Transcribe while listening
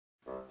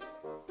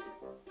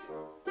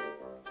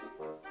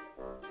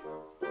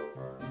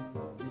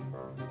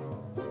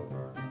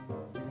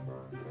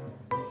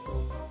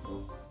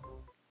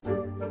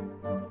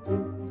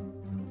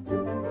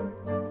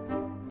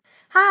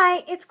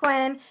Hi, it's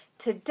Gwen.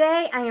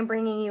 Today I am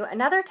bringing you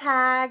another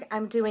tag.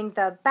 I'm doing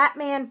the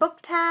Batman book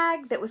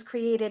tag that was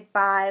created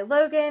by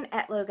Logan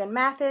at Logan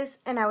Mathis,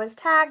 and I was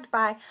tagged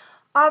by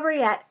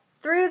Aubrey at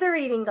Through the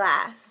Reading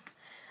Glass.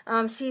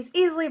 She's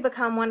easily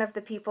become one of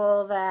the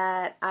people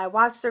that I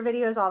watch their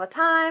videos all the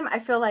time. I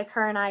feel like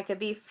her and I could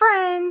be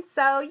friends,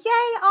 so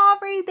yay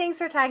Aubrey! Thanks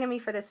for tagging me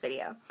for this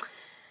video.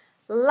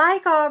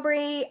 Like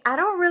Aubrey, I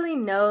don't really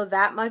know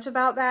that much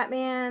about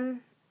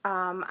Batman.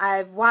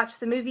 I've watched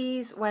the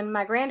movies. When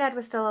my granddad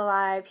was still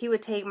alive, he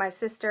would take my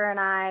sister and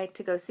I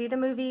to go see the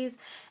movies.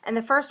 And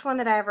the first one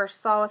that I ever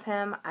saw with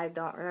him, I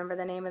don't remember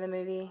the name of the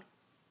movie.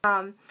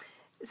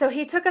 So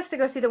he took us to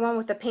go see the one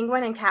with the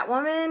Penguin and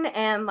Catwoman.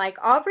 And like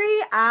Aubrey,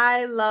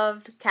 I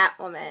loved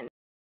Catwoman.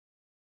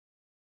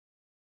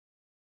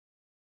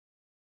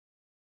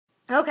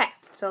 Okay,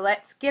 so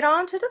let's get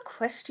on to the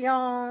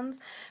questions.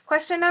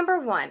 Question number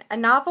 1. A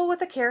novel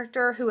with a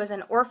character who is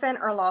an orphan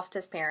or lost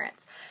his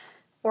parents.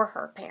 Or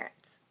her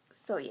parents.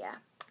 So yeah.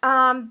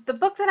 The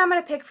book that I'm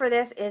going to pick for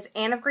this is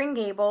Anne of Green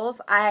Gables.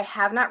 I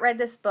have not read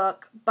this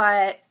book,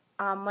 but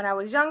when I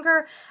was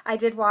younger, I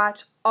did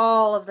watch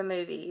all of the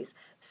movies.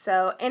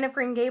 So Anne of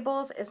Green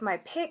Gables is my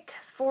pick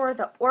for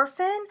The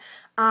Orphan.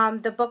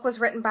 The book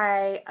was written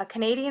by a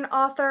Canadian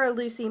author,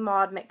 Lucy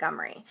Maud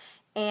Montgomery.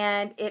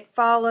 And it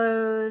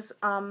follows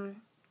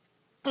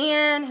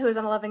Anne, who is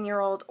an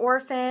 11-year-old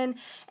orphan,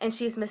 and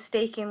she's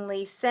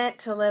mistakenly sent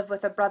to live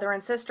with a brother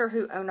and sister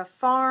who own a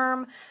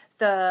farm.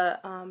 The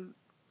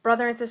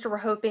brother and sister were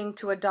hoping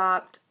to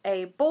adopt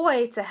a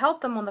boy to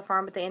help them on the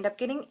farm, but they end up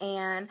getting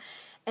Anne.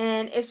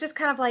 And it's just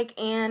kind of like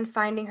Anne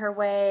finding her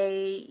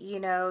way, you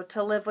know,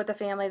 to live with the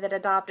family that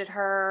adopted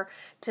her,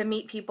 to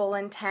meet people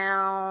in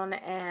town,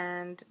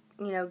 and,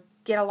 you know,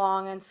 get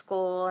along in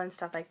school and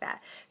stuff like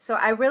that. So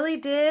I really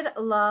did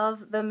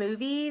love the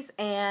movies,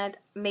 and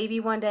maybe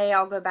one day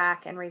I'll go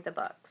back and read the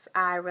books.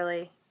 I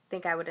really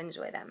think I would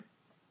enjoy them.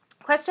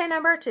 Question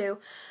number 2.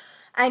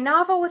 A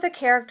novel with a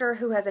character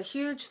who has a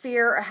huge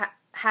fear or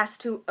has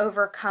to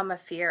overcome a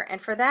fear. And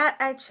for that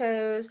I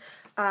chose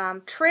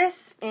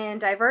Tris in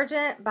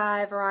Divergent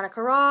by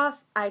Veronica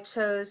Roth. I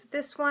chose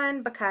this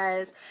one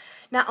because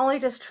not only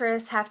does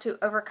Tris have to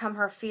overcome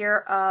her fear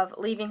of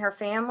leaving her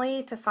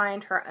family to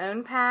find her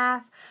own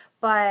path,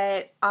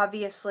 but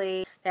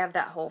obviously they have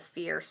that whole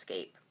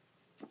fearscape.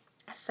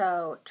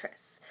 So,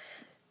 Tris.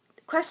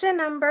 Question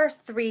number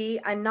 3.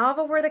 A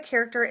novel where the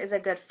character is a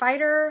good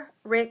fighter,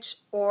 rich,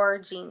 or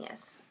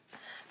genius.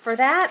 For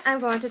that,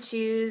 I'm going to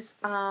choose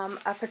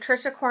a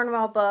Patricia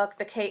Cornwell book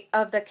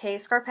of the Kay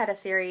Scarpetta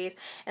series,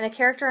 and the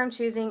character I'm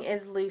choosing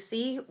is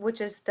Lucy, which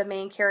is the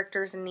main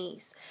character's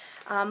niece.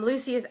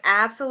 Lucy is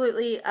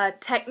absolutely a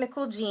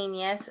technical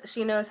genius.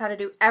 She knows how to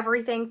do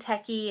everything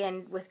techie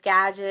and with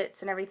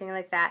gadgets and everything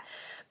like that,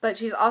 but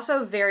she's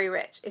also very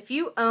rich. If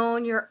you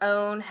own your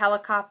own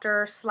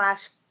helicopter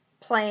 /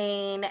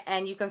 plane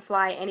and you can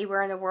fly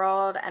anywhere in the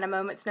world at a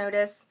moment's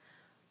notice,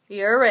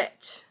 you're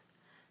rich.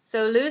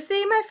 So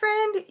Lucy, my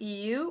friend,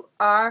 you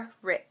are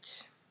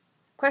rich.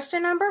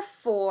 Question number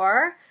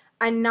 4.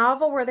 A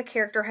novel where the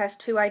character has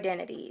 2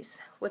 identities.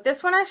 With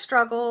this one I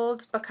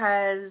struggled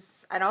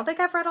because I don't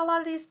think I've read a lot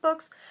of these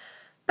books,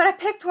 but I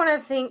picked one I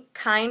think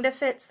kind of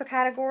fits the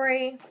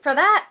category. For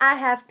that I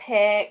have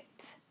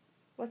picked,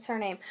 what's her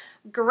name?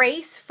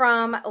 Grace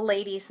from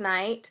Ladies'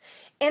 Night.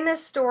 In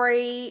this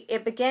story,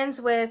 it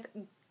begins with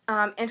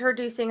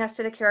introducing us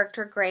to the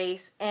character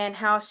Grace and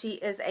how she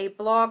is a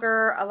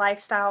blogger, a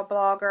lifestyle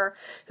blogger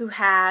who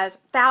has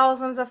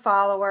thousands of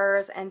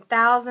followers and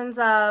thousands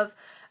of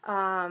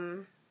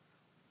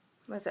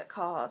what's it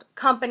called?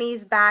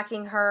 Companies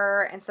backing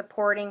her and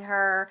supporting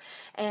her,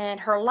 and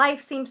her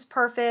life seems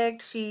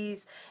perfect.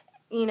 She's,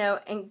 you know,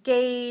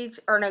 engaged,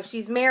 or no,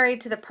 she's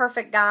married to the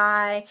perfect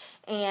guy,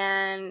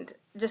 and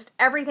just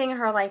everything in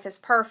her life is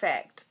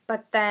perfect.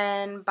 But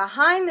then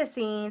behind the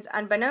scenes,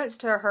 unbeknownst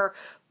to her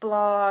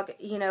blog,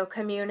 you know,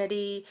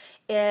 community,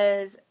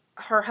 is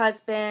her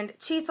husband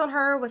cheats on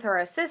her with her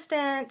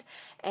assistant,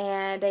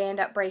 and they end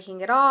up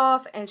breaking it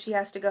off, and she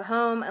has to go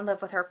home and live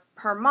with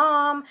her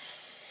mom.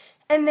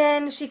 And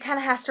then she kind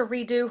of has to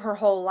redo her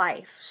whole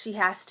life. She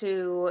has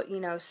to, you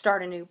know,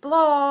 start a new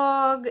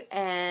blog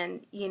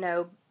and, you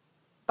know,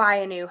 buy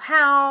a new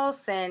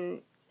house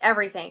and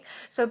everything.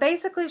 So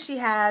basically she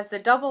has the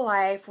double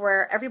life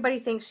where everybody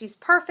thinks she's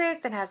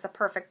perfect and has the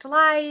perfect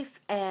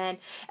life and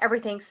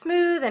everything's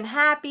smooth and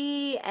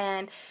happy,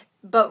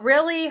 but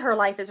really her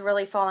life is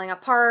really falling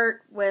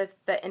apart with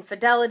the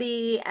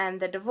infidelity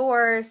and the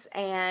divorce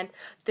and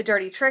the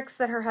dirty tricks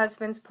that her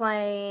husband's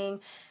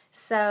playing.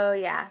 So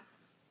yeah.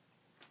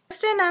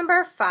 Question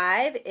number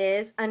 5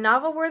 is a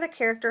novel where the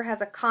character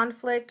has a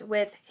conflict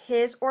with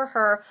his or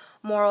her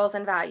morals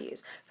and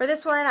values. For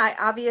this one, I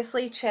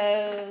obviously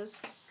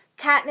chose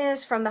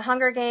Katniss from the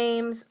Hunger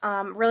Games.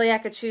 Really, I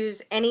could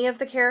choose any of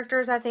the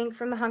characters, I think,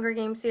 from the Hunger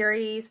Games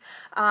series.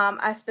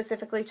 I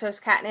specifically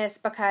chose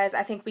Katniss because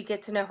I think we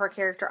get to know her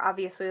character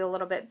obviously a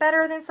little bit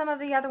better than some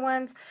of the other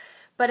ones.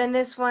 But in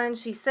this one,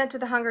 she's sent to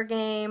the Hunger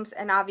Games,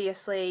 and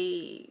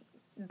obviously,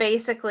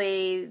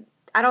 basically,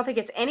 I don't think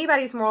it's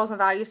anybody's morals and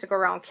values to go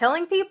around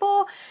killing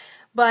people,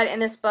 but in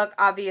this book,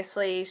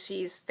 obviously,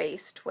 she's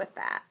faced with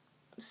that.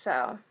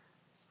 So,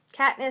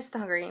 Katniss, the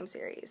Hunger Games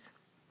series.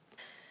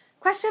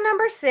 Question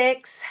number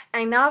 6,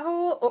 a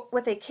novel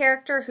with a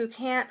character who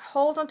can't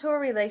hold onto a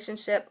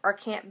relationship or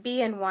can't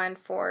be in one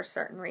for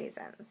certain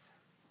reasons.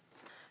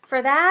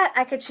 For that,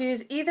 I could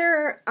choose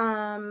either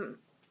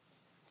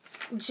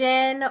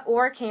Jen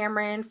or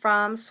Cameron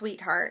from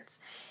Sweethearts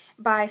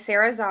by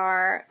Sarah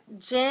Zarr.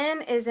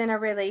 Jen is in a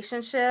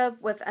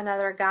relationship with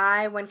another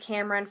guy when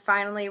Cameron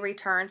finally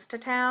returns to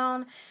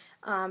town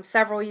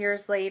several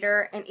years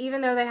later. And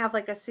even though they have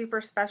like a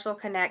super special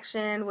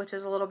connection, which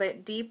is a little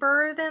bit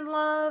deeper than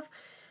love,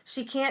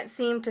 she can't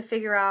seem to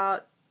figure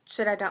out,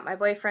 should I dump my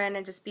boyfriend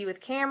and just be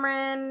with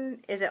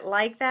Cameron? Is it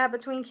like that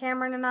between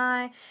Cameron and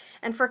I?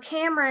 And for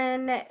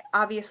Cameron,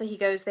 obviously he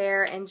goes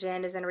there and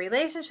Jen is in a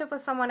relationship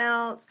with someone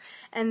else.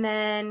 And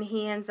then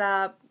he ends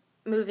up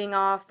moving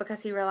off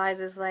because he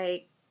realizes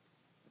like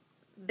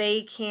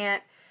they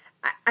can't,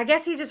 I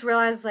guess he just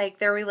realized like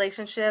their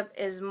relationship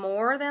is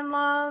more than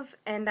love,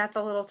 and that's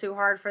a little too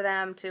hard for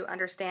them to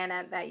understand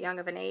at that young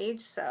of an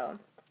age. So,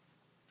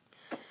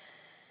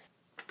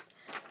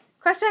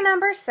 question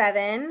number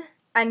 7,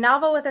 a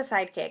novel with a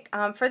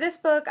sidekick. For this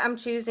book, I'm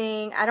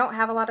choosing, I don't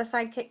have a lot of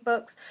sidekick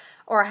books,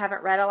 or I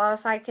haven't read a lot of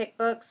sidekick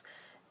books.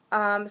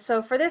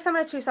 So for this, I'm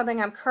going to choose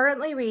something I'm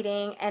currently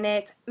reading, and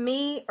it's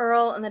Me,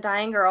 Earl, and the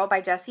Dying Girl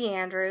by Jessie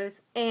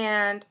Andrews.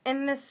 And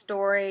in this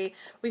story,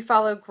 we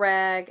follow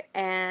Greg,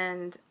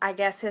 and I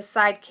guess his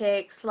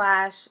sidekick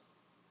slash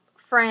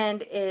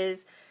friend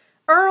is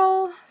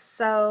Earl.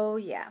 So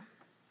yeah.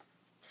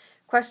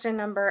 Question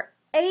number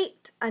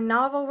 8, a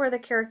novel where the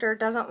character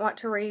doesn't want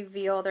to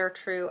reveal their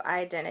true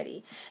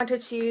identity. I want to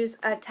choose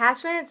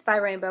Attachments by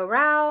Rainbow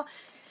Rowell.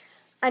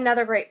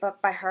 Another great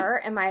book by her,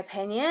 in my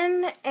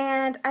opinion.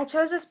 And I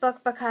chose this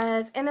book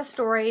because in the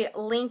story,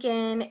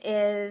 Lincoln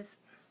is...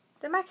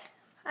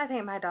 I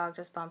think my dog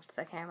just bumped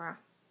the camera.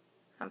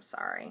 I'm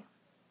sorry.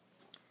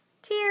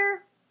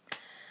 Tear.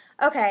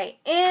 Okay,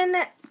 in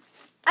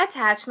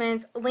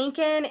Attachments,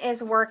 Lincoln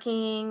is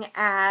working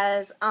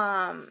as...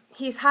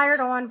 he's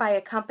hired on by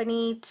a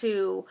company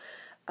to...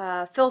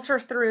 filter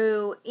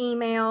through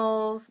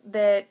emails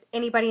that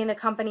anybody in the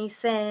company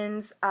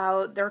sends.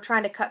 They're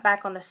trying to cut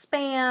back on the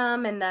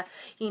spam and the,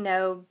 you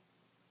know,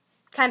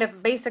 kind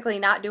of basically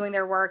not doing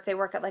their work. They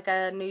work at like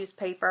a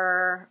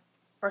newspaper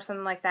or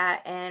something like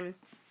that, and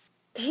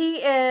he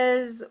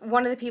is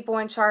one of the people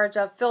in charge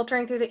of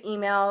filtering through the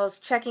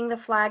emails, checking the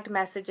flagged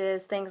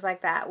messages, things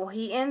like that. Well,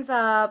 he ends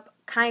up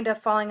kind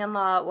of falling in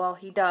love. Well,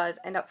 he does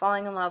end up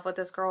falling in love with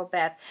this girl,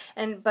 Beth.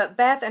 But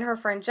Beth and her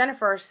friend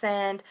Jennifer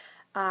send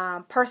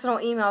personal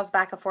emails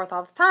back and forth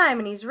all the time,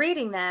 and he's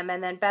reading them,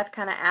 and then Beth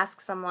kind of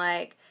asks him,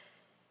 like,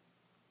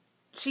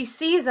 she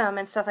sees him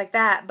and stuff like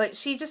that, but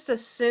she just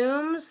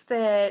assumes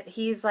that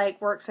he's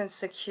like works in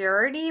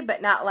security,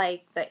 but not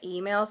like the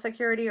email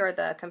security or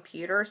the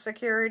computer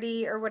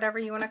security or whatever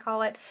you want to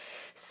call it.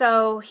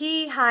 So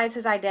he hides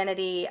his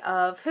identity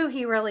of who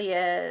he really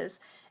is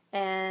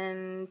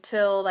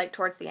until like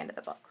towards the end of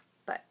the book,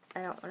 but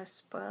I don't want to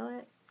spoil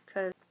it.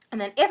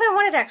 And then if I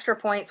wanted extra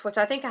points, which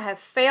I think I have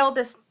failed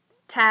this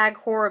tag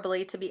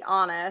horribly, to be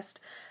honest,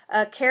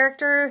 a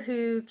character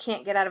who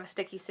can't get out of a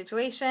sticky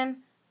situation,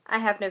 I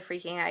have no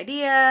freaking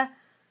idea.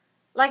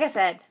 Like I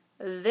said,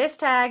 this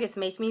tag is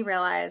making me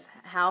realize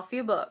how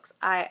few books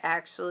I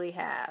actually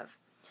have.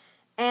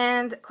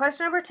 And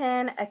question number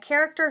 10, a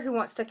character who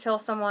wants to kill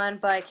someone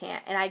but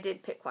can't, and I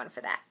did pick one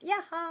for that.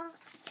 Yeah.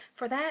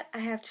 For that, I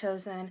have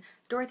chosen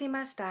Dorothy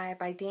Must Die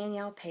by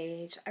Danielle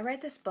Page. I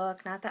read this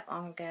book not that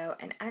long ago,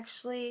 and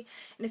actually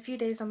in a few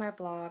days on my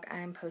blog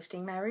I'm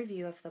posting my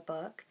review of the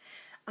book.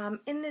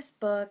 In this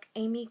book,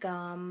 Amy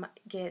Gum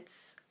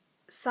gets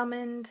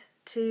summoned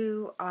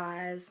to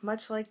Oz,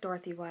 much like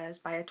Dorothy was,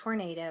 by a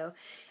tornado,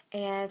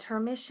 and her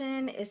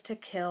mission is to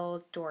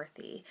kill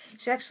Dorothy.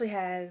 She actually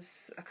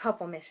has a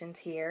couple missions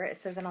here.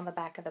 It says it on the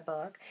back of the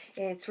book.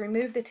 It's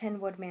remove the Tin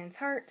Woodman's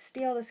heart,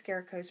 steal the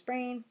Scarecrow's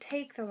brain,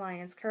 take the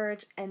Lion's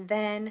courage, and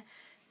then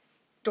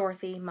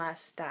Dorothy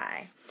must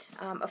die.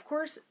 Of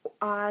course,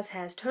 Oz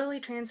has totally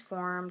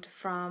transformed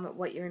from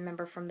what you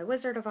remember from The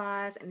Wizard of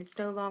Oz, and it's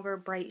no longer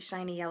bright,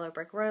 shiny yellow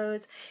brick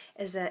roads.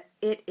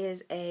 It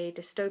is a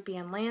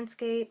dystopian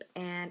landscape,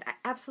 and I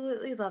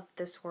absolutely love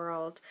this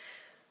world.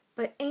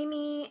 But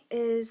Amy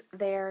is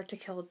there to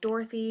kill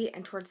Dorothy,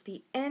 and towards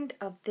the end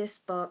of this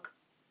book,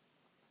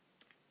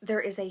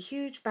 there is a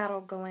huge battle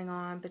going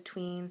on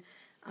between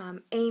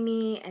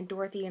Amy and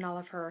Dorothy and all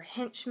of her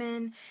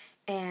henchmen,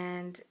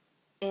 and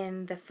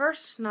in the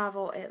first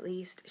novel, at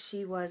least,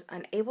 she was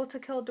unable to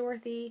kill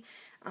Dorothy.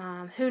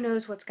 Who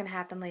knows what's going to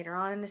happen later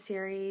on in the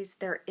series.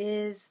 There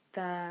is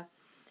the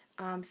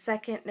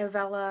second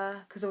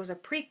novella, because there was a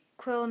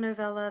prequel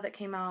novella that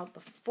came out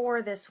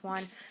before this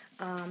one.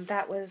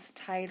 That was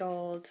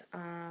titled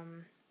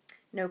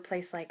No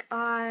Place Like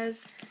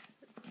Oz.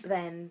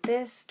 Then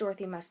this,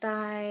 Dorothy Must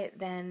Die.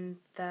 Then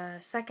the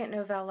second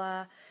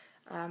novella,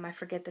 I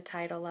forget the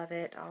title of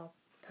it. I'll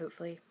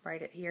hopefully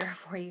write it here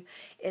for you,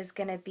 is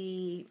going to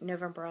be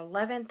November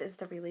 11th is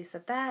the release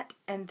of that.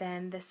 And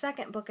then the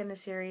second book in the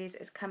series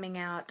is coming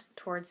out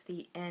towards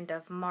the end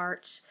of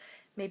March,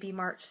 maybe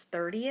March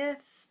 30th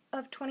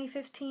of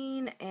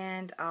 2015,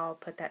 and I'll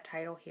put that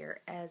title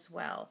here as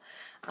well.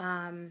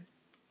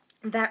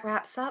 That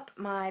wraps up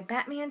my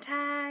Batman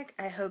tag.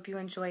 I hope you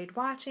enjoyed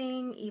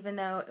watching, even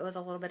though it was a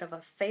little bit of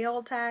a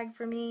fail tag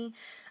for me.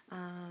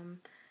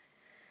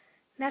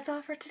 That's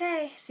all for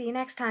today. See you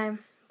next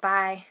time.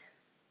 Bye.